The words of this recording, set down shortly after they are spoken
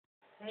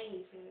Hey,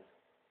 YouTube,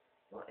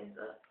 what is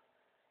up?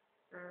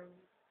 I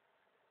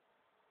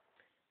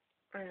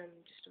am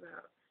just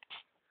about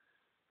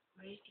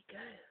ready to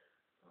go.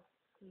 Well,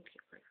 I need to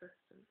get breakfast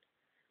and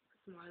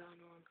put some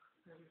eyeliner on.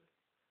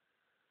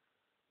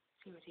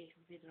 See my teeth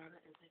and breathe around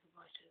it and say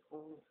goodbye to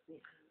all the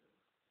animals.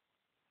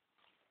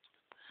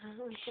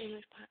 I'm pretty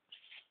much packed.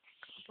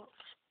 Got a box.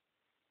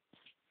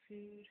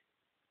 Food.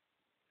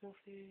 More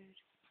food.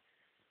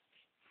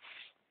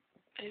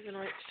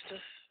 Overnight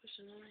stuff for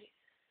tonight.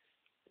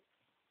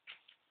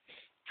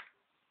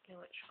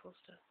 Electrical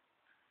stuff.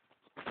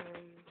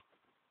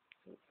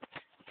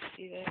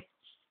 TV.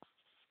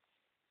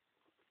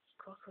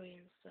 Crockery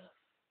and stuff.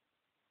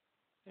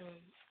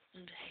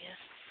 Under here.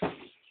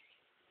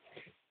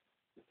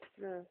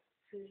 More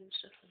food and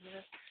stuff in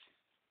there.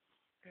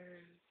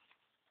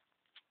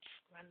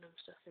 Random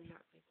stuff in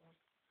that big one.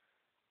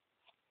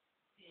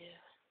 Yeah.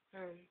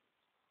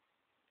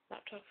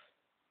 Laptop.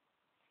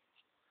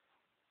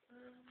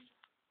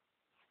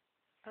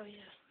 Oh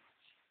yeah.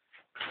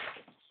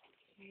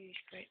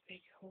 Huge, great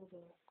big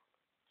holder.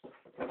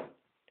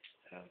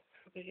 How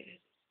big it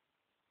is.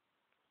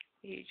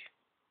 Huge.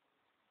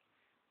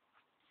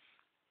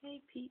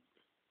 Hey Pete.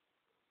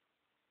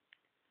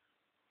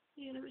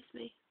 You gonna miss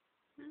me?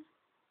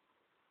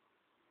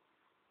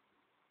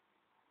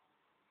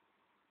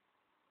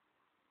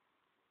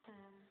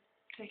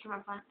 Taking my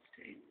pants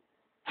too.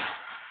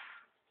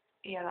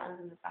 Yeah, that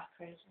one's in the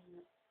background, I'm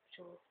not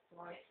sure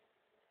why.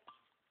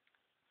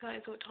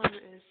 Guys, what time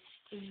it is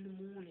in the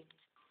morning.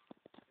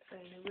 So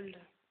no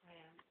wonder I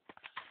am.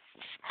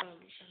 I'm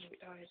a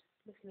bit tired.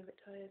 Looking a bit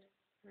tired.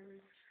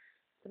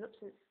 Been up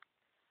since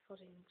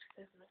fodding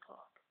 7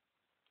 o'clock.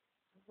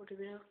 What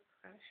do we know?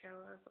 I had a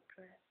shower, I got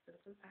dressed,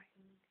 done some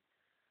packing,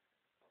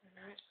 and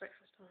now it's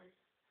breakfast time.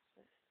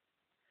 So,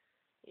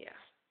 yeah.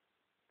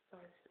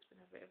 Sorry, this has been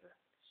a bit of a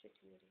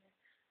shitty video.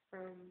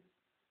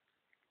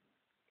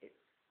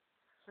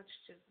 I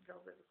just did a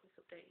little bit of a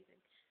quick update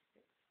thing.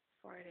 It's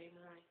Friday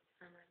morning,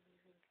 and I'm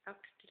moving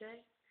out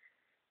today.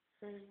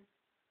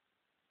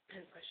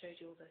 Hence I showed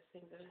you all those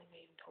things. I don't think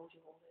I even told you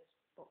all those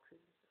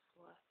boxes and stuff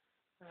were,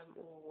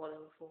 or what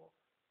they were for.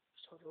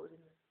 Just told you what was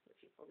in them,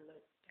 which you probably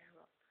don't care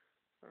about.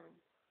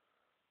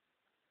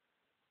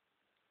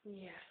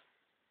 Yeah.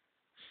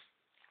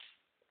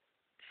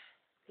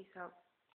 Peace out.